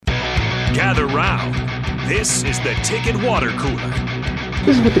Gather round. This is the Ticket Water Cooler.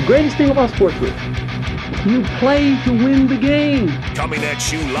 This is what the greatest thing about sports is. You play to win the game. Coming at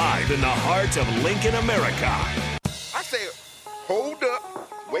you live in the heart of Lincoln, America. I say, hold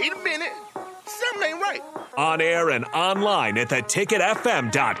up, wait a minute, something ain't right. On air and online at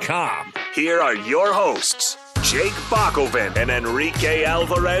theticketfm.com. Here are your hosts, Jake Bakoven and Enrique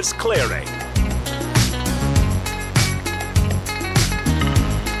Alvarez Clearing.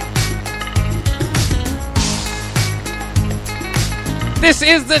 This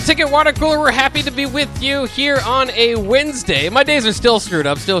is the Ticket Water Cooler. We're happy to be with you here on a Wednesday. My days are still screwed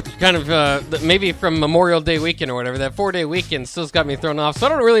up, still kind of maybe from Memorial Day weekend or whatever. That 4-day weekend still's got me thrown off, so I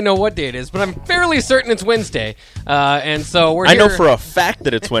don't really know what day it is, but I'm fairly certain it's Wednesday. And so we're here. I know for a fact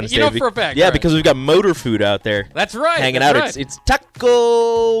that it's Wednesday. You know for a fact, yeah, right. Because we've got motor food out there. That's right. Hanging that's out. right. It's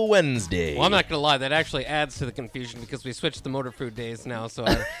Taco Wednesday. Well, I'm not going to lie. That actually adds to the confusion because we switched the motor food days now. So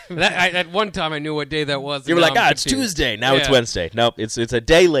at one time I knew what day that was. You were like, it's it's Tuesday. Now it's Wednesday. Nope, it's a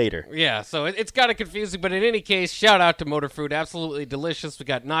day later. Yeah, so it's kind of confusing, but in any case, shout out to Motor Food. Absolutely delicious. We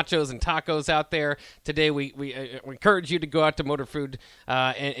got nachos and tacos out there today. We encourage you to go out to Motor Food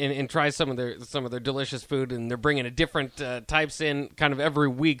and try some of their delicious food, and they're bringing a different types in kind of every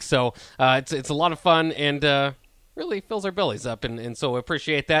week. So it's a lot of fun and really fills our bellies up, and so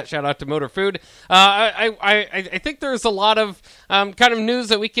appreciate that. Shout out to Motor Food. I think there's a lot of kind of news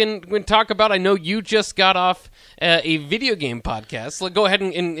that we can talk about. I know you just got off a video game podcast. So go ahead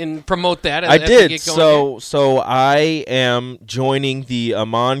and promote that. I did. So I am joining the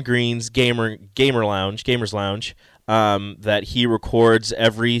Amon Green's Gamers Lounge that he records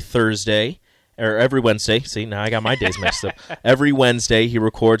every Thursday. Or every Wednesday. See, now I got my days mixed up. Every Wednesday, he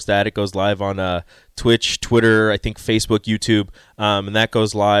records that. It goes live on Twitch, Twitter, I think Facebook, YouTube, and that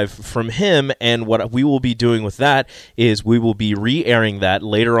goes live from him. And what we will be doing with that is we will be re-airing that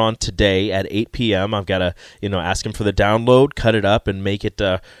later on today at 8 p.m. I've got to, ask him for the download, cut it up, and make it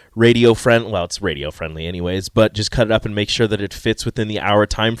radio friendly. Well, it's radio friendly anyways, but just cut it up and make sure that it fits within the hour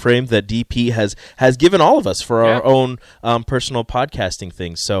time frame that DP has given all of us for our own personal podcasting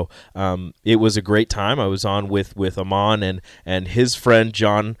things. So it was a great time. I was on with Amon and his friend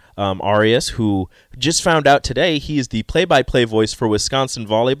John Arias, who just found out today he is the play-by-play voice for Wisconsin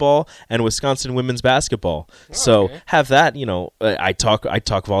volleyball and Wisconsin women's basketball. So have that, I talk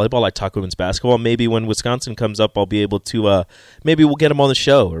volleyball, I talk women's basketball. Maybe when Wisconsin comes up, I'll be able to, maybe we'll get him on the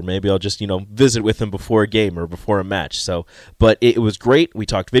show, or maybe I'll just, visit with him before a game or before a match. So, but it was great. We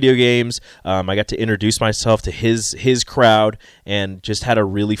talked video games. I got to introduce myself to his crowd and just had a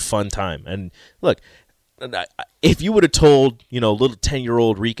really fun time. And look, if you would have told, little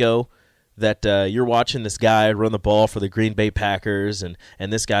 10-year-old Rico that you're watching this guy run the ball for the Green Bay Packers, and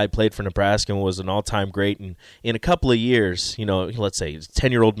this guy played for Nebraska and was an all-time great, and in a couple of years, let's say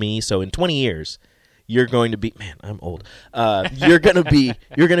 10-year-old me, so in 20 years, you're going to be, man, I'm old. You're gonna be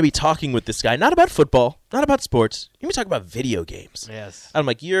talking with this guy, not about football, not about sports. You're gonna be talking about video games. Yes. I'm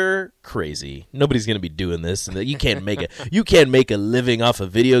like, you're crazy. Nobody's gonna be doing this, and you can't make a living off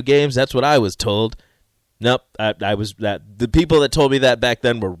of video games. That's what I was told. Nope, the people that told me that back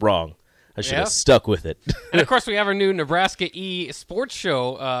then were wrong. I should have stuck with it. And, of course, we have our new Nebraska eSports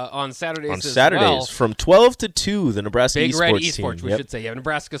show on Saturdays on as Saturdays, well. from 12 to 2, the Nebraska Big eSports Red team. eSports, we should say. Yeah,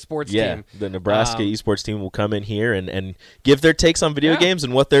 Nebraska sports yeah, team. the Nebraska eSports team will come in here and give their takes on video games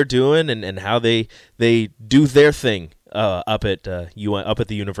and what they're doing and how they do their thing up at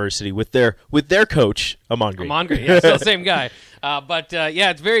the university with their coach, Amon Green. Amon Green, yeah, so same guy. But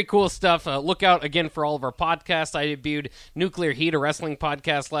it's very cool stuff. Look out, again, for all of our podcasts. I debuted Nuclear Heat, a wrestling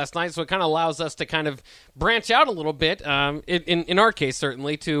podcast, last night, so it kind of allows us to kind of branch out a little bit, in our case,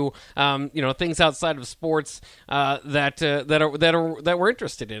 certainly, to things outside of sports that we're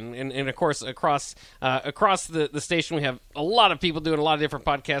interested in. And of course, across the station, we have a lot of people doing a lot of different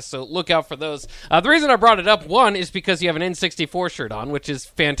podcasts, so look out for those. The reason I brought it up, one, is because you have an N64 shirt on, which is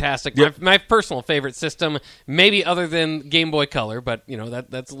fantastic. Yep. My personal favorite system, maybe other than Game Boy Color, but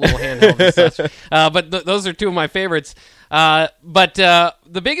that's a little handheld and such. But those are two of my favorites. But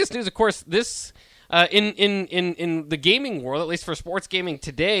the biggest news, of course, this in the gaming world, at least for sports gaming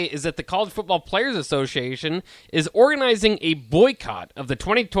today, is that the College Football Players Association is organizing a boycott of the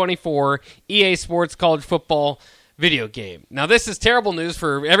 2024 EA Sports College Football video game. Now, this is terrible news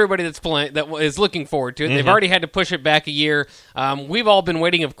for everybody that is looking forward to it. Mm-hmm. They've already had to push it back a year. We've all been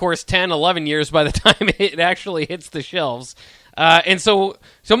waiting, of course, 10, 11 years by the time it actually hits the shelves. And so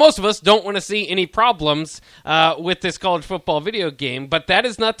most of us don't want to see any problems with this college football video game, but that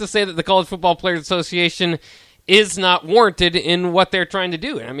is not to say that the College Football Players Association is not warranted in what they're trying to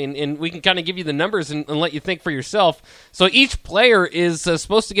do. I mean, and we can kind of give you the numbers and let you think for yourself. So each player is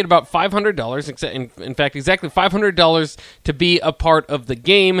supposed to get about $500, in fact, exactly $500 to be a part of the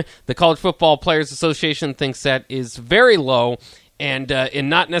game. The College Football Players Association thinks that is very low and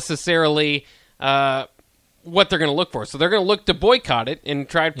not necessarily what they're going to look for. So they're going to look to boycott it and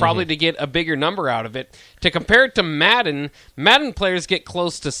try probably to get a bigger number out of it. To compare it to Madden players get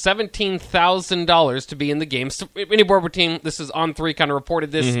close to $17,000 to be in the game. So anywhere between, this is On3 kind of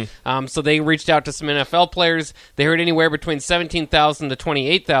reported this, so they reached out to some NFL players. They heard anywhere between $17,000 to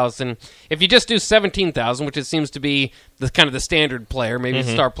 $28,000. If you just do $17,000, which it seems to be the kind of the standard player, maybe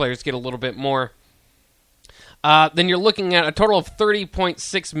the star players get a little bit more, then you're looking at a total of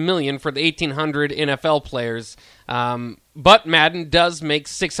 $30.6 million for the 1,800 NFL players. But Madden does make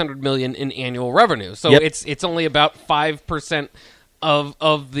 $600 million in annual revenue, so it's only about 5%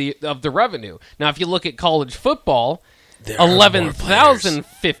 of the revenue. Now, if you look at college football,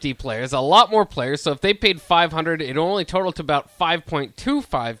 11,050 players, a lot more players. So if they paid $500, it only totaled to about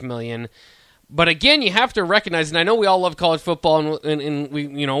 $5.25 million. But again, you have to recognize, and I know we all love college football, and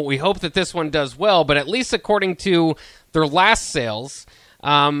we hope that this one does well. But at least according to their last sales,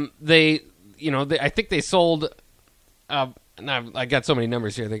 I think they sold. I got so many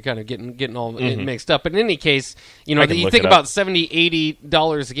numbers here; they're kind of getting all mixed up. But in any case, you think about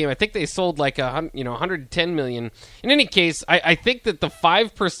 $70-$80 a game. I think they sold like $110 million. In any case, I think that the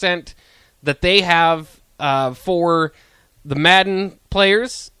 5% that they have for the Madden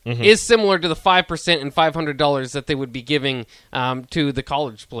players is similar to the 5% and $500 that they would be giving to the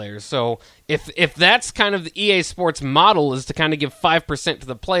college players. So if that's kind of the EA Sports model, is to kind of give 5% to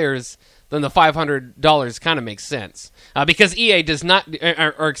the players, then the $500 kind of makes sense. Because EA does not,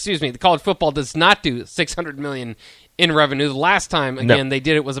 the college football does not do $600 million in revenue. The last time, they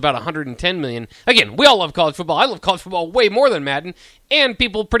did it was about $110 million. Again, we all love college football. I love college football way more than Madden, and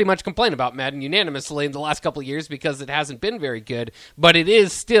people pretty much complain about Madden unanimously in the last couple of years because it hasn't been very good, but it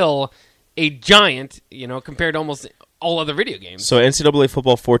is still a giant, compared to almost all other video games. So NCAA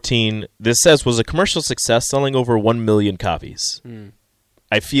Football 14, this says, was a commercial success, selling over 1 million copies.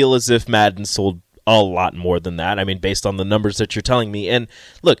 I feel as if Madden sold a lot more than that. I mean, based on the numbers that you're telling me. And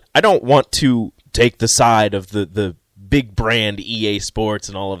look, I don't want to take the side of the big brand EA Sports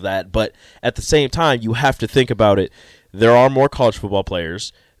and all of that, but at the same time, you have to think about it. There are more college football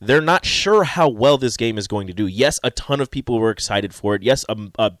players. They're not sure how well this game is going to do. Yes, a ton of people were excited for it. Yes,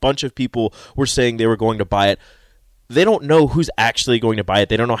 a bunch of people were saying they were going to buy it. They don't know who's actually going to buy it.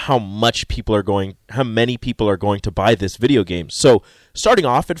 They don't know how many people are going to buy this video game. So, starting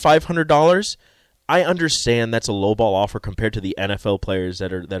off at $500, I understand that's a lowball offer compared to the NFL players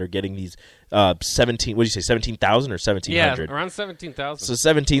that are getting these 17,000 or 1,700? Yeah, around 17,000. So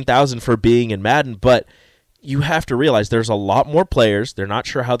 17,000 for being in Madden, but you have to realize there's a lot more players. They're not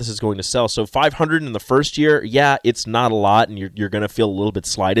sure how this is going to sell. So 500 in the first year, yeah, it's not a lot, and you're going to feel a little bit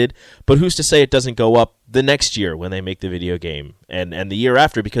slighted. But who's to say it doesn't go up the next year when they make the video game and the year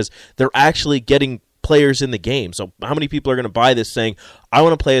after, because they're actually getting players in the game. So how many people are going to buy this saying, I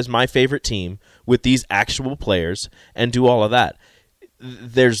want to play as my favorite team with these actual players and do all of that?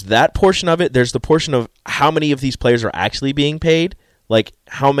 There's that portion of it. There's the portion of how many of these players are actually being paid. Like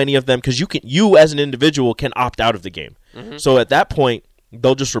how many of them, because you as an individual can opt out of the game. So at that point,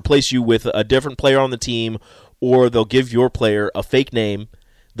 they'll just replace you with a different player on the team, or they'll give your player a fake name.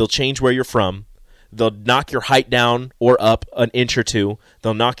 They'll change where you're from. They'll knock your height down or up an inch or two.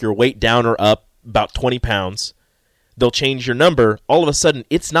 They'll knock your weight down or up about 20 pounds. They'll change your number. All of a sudden,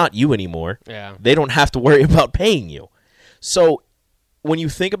 it's not you anymore. Yeah. They don't have to worry about paying you. So when you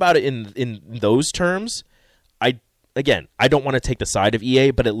think about it in those terms, I don't want to take the side of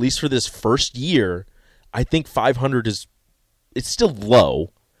EA, but at least for this first year, I think 500 it's still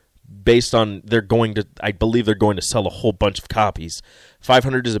low based on I believe they're going to sell a whole bunch of copies.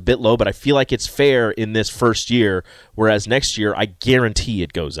 500 is a bit low, but I feel like it's fair in this first year, whereas next year, I guarantee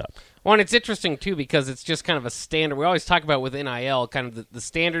it goes up. Well, and it's interesting, too, because it's just kind of a standard. We always talk about with NIL, kind of the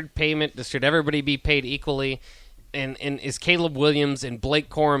standard payment. Should everybody be paid equally? And is Caleb Williams and Blake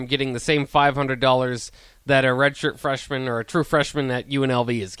Corum getting the same $500 that a redshirt freshman or a true freshman at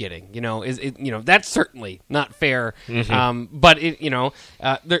UNLV is getting? That's certainly not fair. But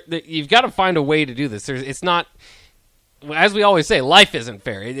you've got to find a way to do this. It's not, as we always say, life isn't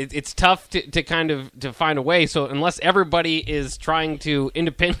fair. It's tough to kind of to find a way. So unless everybody is trying to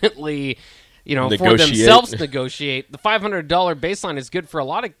independently, for themselves negotiate, the $500 baseline is good for a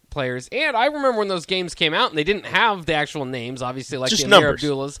lot of players. And I remember when those games came out and they didn't have the actual names, obviously, like Just the Amir numbers.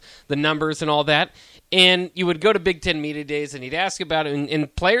 Abdullahs, the numbers and all that. And you would go to Big Ten Media Days and he'd ask about it,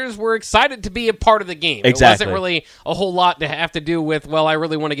 and players were excited to be a part of the game. Exactly. It wasn't really a whole lot to have to do with, well, I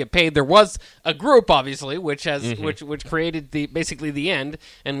really want to get paid. There was a group, obviously, which has which created basically the end.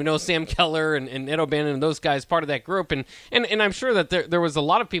 And we know Sam Keller and Ed O'Bannon and those guys part of that group. And I'm sure that there was a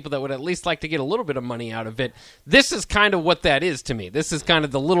lot of people that would at least like to get a little bit of money out of it. This is kind of what that is to me. This is kind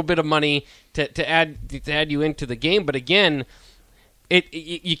of the little bit of money to add you into the game. But again,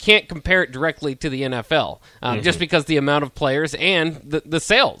 you can't compare it directly to the NFL just because the amount of players and the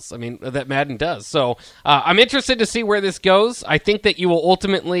sales, I mean, that Madden does. So I'm interested to see where this goes. I think that you will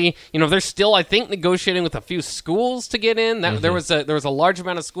ultimately, they're still, I think, negotiating with a few schools to get in. That there was a large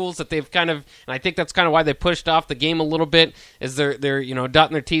amount of schools that they've kind of, and I think that's kind of why they pushed off the game a little bit, is they're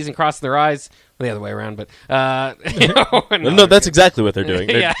dotting their T's and crossing their I's. The other way around, but no, that's exactly what they're doing.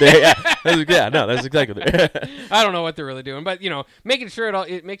 Yeah. That's exactly what they're I don't know what they're really doing, but making sure it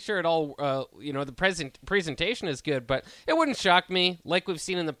all the presentation is good. But it wouldn't shock me, like we've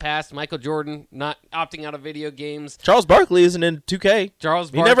seen in the past, Michael Jordan not opting out of video games. Charles Barkley isn't in 2K.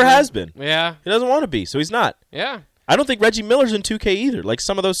 He never has been. Yeah, he doesn't want to be, so he's not. Yeah. I don't think Reggie Miller's in 2K either. Like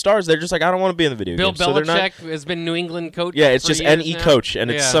some of those stars, they're just like, I don't want to be in the video Bill game. Bill Belichick has been New England coach. Yeah, it's for just years NE now. coach,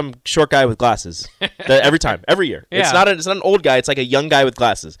 and it's some short guy with glasses. Every time, every year. Yeah. It's not an old guy. It's like a young guy with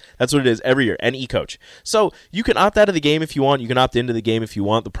glasses. That's what it is every year. NE coach. So you can opt out of the game if you want. You can opt into the game if you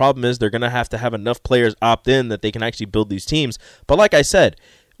want. The problem is they're going to have enough players opt in that they can actually build these teams. But like I said,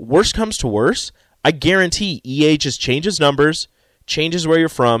 worst comes to worst, I guarantee EA just changes numbers, changes where you're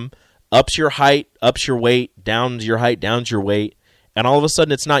from, ups your height, ups your weight, downs your height, downs your weight, and all of a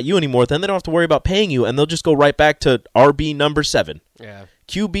sudden it's not you anymore. Then they don't have to worry about paying you, and they'll just go right back to RB number 7,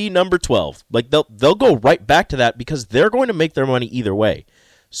 QB number 12. Like they'll go right back to that because they're going to make their money either way.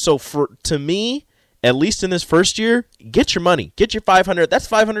 So to me, at least in this first year, get your money, get your $500. That's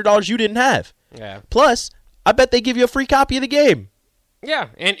 $500 you didn't have. Yeah. Plus, I bet they give you a free copy of the game. Yeah,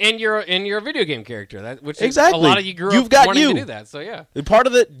 and you're a video game character, which exactly. a lot of you grew You've up got wanting you. to do that. So yeah, Part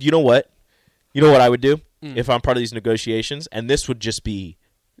of the, you know what I would do if I'm part of these negotiations, and this would be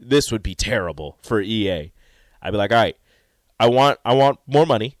terrible for EA. I'd be like, all right, I want more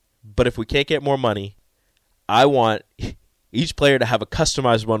money, but if we can't get more money, I want each player to have a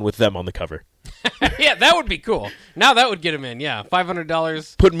customized one with them on the cover. Yeah, that would be cool. Now that would get him in. Yeah,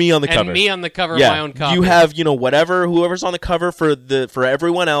 $500. Put me on the and cover. Me on the cover of my own copy. You have whoever's on the cover for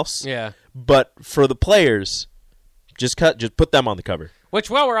everyone else. Yeah. But for the players, just put them on the cover. Which,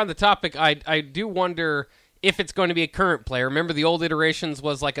 while we're on the topic, I do wonder if it's going to be a current player. Remember, the old iterations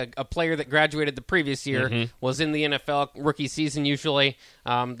was like a player that graduated the previous year, was in the NFL rookie season usually.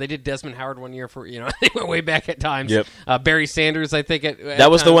 They did Desmond Howard one year for, they went way back at times. Yep. Barry Sanders, I think. That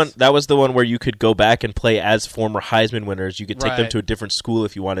was the one where you could go back and play as former Heisman winners. You could take them to a different school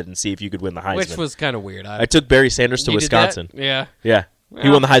if you wanted and see if you could win the Heisman. Which was kind of weird. I took Barry Sanders to Wisconsin. Yeah. Yeah. He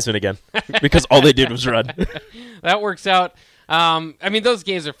won the Heisman again because all they did was run. That works out. I mean, those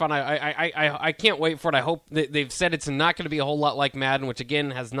games are fun. I can't wait for it. I hope they've said it's not going to be a whole lot like Madden, which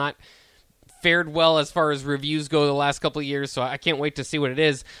again has not fared well as far as reviews go the last couple of years. So I can't wait to see what it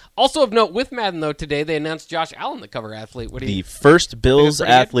is. Also of note with Madden though, today they announced Josh Allen, the cover athlete. The first Bills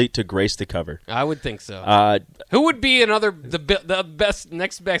athlete to grace the cover. I would think so. Who would be the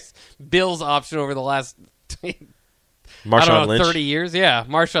next best Bills option over the last? Marshawn Lynch. 30 years. Yeah,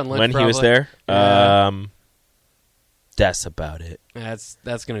 Marshawn Lynch. When probably. he was there. Yeah. That's about it. That's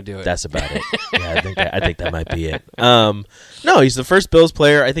going to do it. That's about it. Yeah, I think that might be it. No, he's the first Bills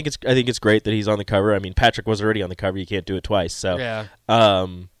player. I think it's great that he's on the cover. I mean, Patrick was already on the cover. You can't do it twice. So yeah.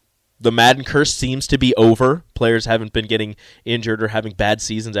 The Madden curse seems to be over. Players haven't been getting injured or having bad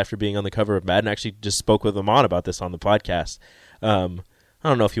seasons after being on the cover of Madden. I actually just spoke with Amon about this on the podcast. I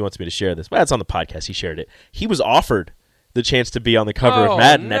don't know if he wants me to share this, but it's on the podcast. He shared it. He was offered the chance to be on the cover of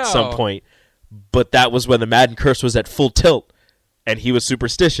Madden at some point, but that was when the Madden curse was at full tilt, and he was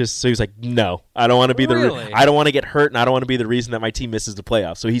superstitious. So he was like, "No, I don't want to be I don't want to get hurt, and I don't want to be the reason that my team misses the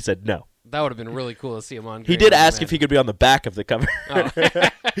playoffs." So he said no. That would have been really cool to see him on. He did ask if he could be on the back of the cover.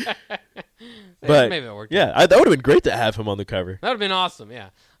 But maybe it worked. Yeah, that would have been great to have him on the cover. That would have been awesome.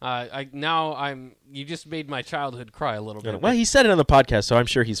 Yeah. You just made my childhood cry a little bit. Well, he said it on the podcast, so I'm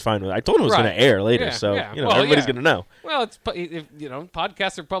sure he's fine with it. I told him it was going to air later, everybody's going to know. Well, it's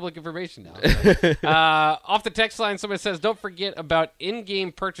podcasts are public information now. Off the text line, somebody says, "Don't forget about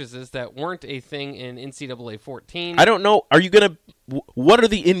in-game purchases that weren't a thing in NCAA 14." I don't know. Are you going to? What are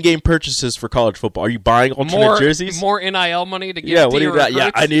the in-game purchases for college football? Are you buying alternate jerseys? More NIL money to give? Yeah. What do you got?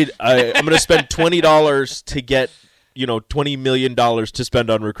 Yeah, I'm going to spend $20 to get $20 million to spend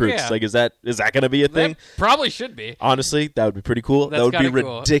on recruits. Yeah. Like, is that going to be a thing? That probably should be. Honestly, that would be pretty cool. That's That would be kinda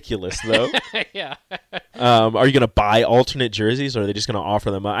cool. ridiculous, though. Yeah. Are you going to buy alternate jerseys, or are they just going to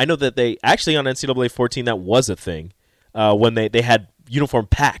offer them? I know that they actually on NCAA 14 that was a thing when they had uniform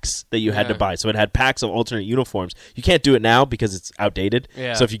packs that you had to buy. So it had packs of alternate uniforms. You can't do it now because it's outdated.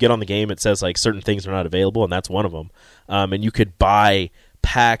 Yeah. So if you get on the game, it says like certain things are not available, and that's one of them. And you could buy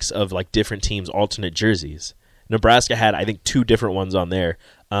packs of like different teams' alternate jerseys. Nebraska had, I think, 2 different ones on there.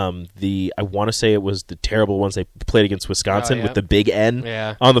 I want to say it was the terrible ones they played against Wisconsin with the big N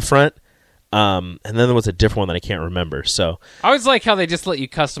on the front. And then there was a different one that I can't remember. So I always like how they just let you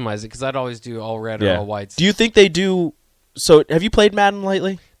customize it because I'd always do all red or all whites. Do you think they do? So have you played Madden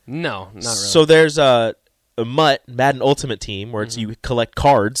lately? No, not really. So there's a MUT, Madden Ultimate Team, where it's you collect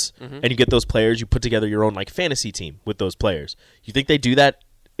cards and you get those players. You put together your own like fantasy team with those players. You think they do that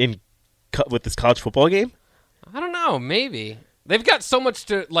with this college football game? I don't know. Maybe they've got so much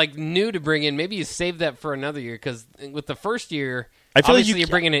new to bring in. Maybe you save that for another year because with the first year, I feel like you're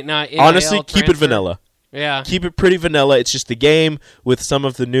bringing it now. Honestly, keep it vanilla. Yeah, keep it pretty vanilla. It's just the game with some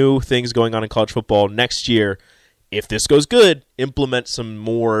of the new things going on in college football next year. If this goes good, implement some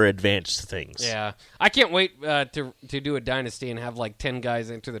more advanced things. Yeah, I can't wait to do a dynasty and have like 10 guys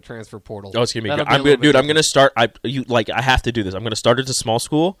enter the transfer portal. Oh, it's gonna be good. I'm gonna start. I have to do this. I'm gonna start at a small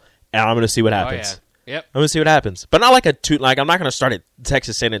school, and I'm gonna see what happens. Oh, yeah. Yep. I'm gonna see what happens, but not like I'm not gonna start at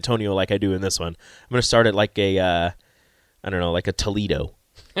Texas San Antonio like I do in this one. I'm gonna start at like a like a Toledo.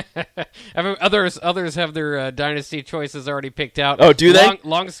 Others have their dynasty choices already picked out. Oh, do they?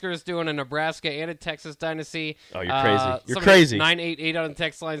 Longskir's doing a Nebraska and a Texas dynasty. Oh, you're crazy. You're crazy. 988 on the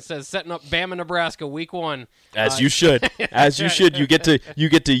text line says setting up Bama, Nebraska, week 1. As you should. As you should. You get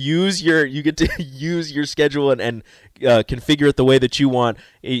to use your schedule and configure it the way that you want.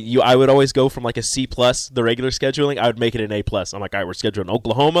 I would always go from like a C+, the regular scheduling. I would make it an A+. I'm like, all right, we're scheduling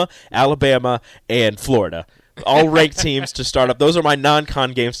Oklahoma, Alabama, and Florida. All ranked teams to start up. Those are my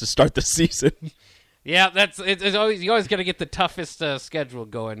non-con games to start the season. Yeah, it's always you always got to get the toughest schedule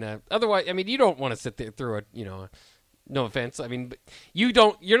going. Otherwise, I mean, you don't want to sit there through it. No offense. I mean, you're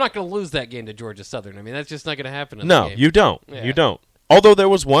not going to lose that game to Georgia Southern. I mean, that's just not going to happen. No, you don't. Yeah. You don't. Although there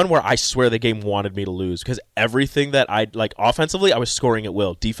was one where I swear the game wanted me to lose because everything that I like offensively, I was scoring at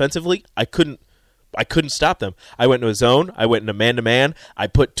will. Defensively, I couldn't stop them. I went into a zone. I went into man-to-man. I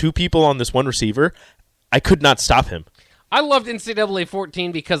put 2 people on this one receiver. I could not stop him. I loved NCAA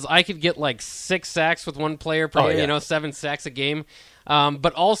 14 because I could get like 6 sacks with one player per game, 7 sacks a game.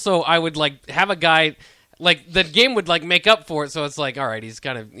 But also I would like have a guy like the game would like make up for it. So it's like, all right, he's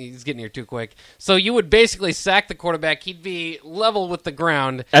getting here too quick. So you would basically sack the quarterback. He'd be level with the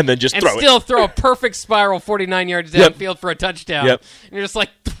ground and then just throw a perfect spiral 49 yards downfield for a touchdown. Yep. And you're just like,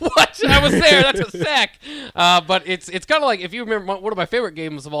 what? I was there. That's a sack. But it's kind of like if you remember, one of my favorite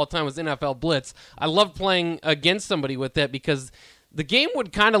games of all time was NFL Blitz. I loved playing against somebody with that because the game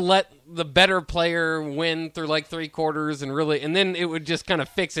would kind of let the better player win through like 3 quarters and then it would just kind of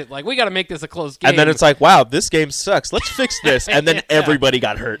fix it. Like, we got to make this a close game. And then it's like, wow, this game sucks. Let's fix this. And then everybody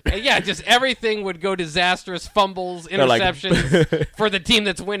got hurt. Yeah, just everything would go disastrous, fumbles, interceptions for the team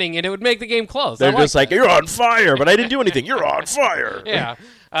that's winning, and it would make the game close. They're just like, you're on fire, but I didn't do anything. You're on fire. Yeah.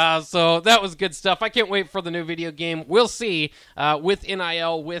 So that was good stuff. I can't wait for the new video game. We'll see with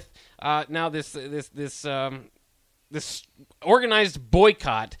NIL, with now this organized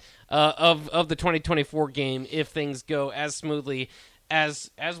boycott of the 2024 game if things go as smoothly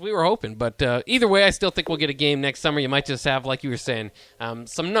as we were hoping. But either way, I still think we'll get a game next summer. You might just have, like you were saying,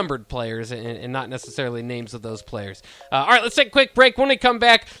 some numbered players and not necessarily names of those players. All right, let's take a quick break. When we come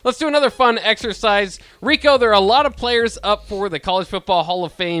back, let's do another fun exercise. Rico, there are a lot of players up for the College Football Hall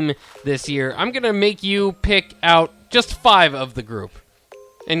of Fame this year. I'm going to make you pick out just 5 of the group.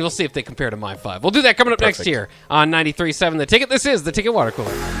 And we'll see if they compare to my 5. We'll do that coming up next year on 93.7 The Ticket. This is The Ticket Water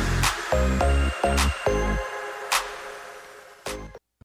Cooler.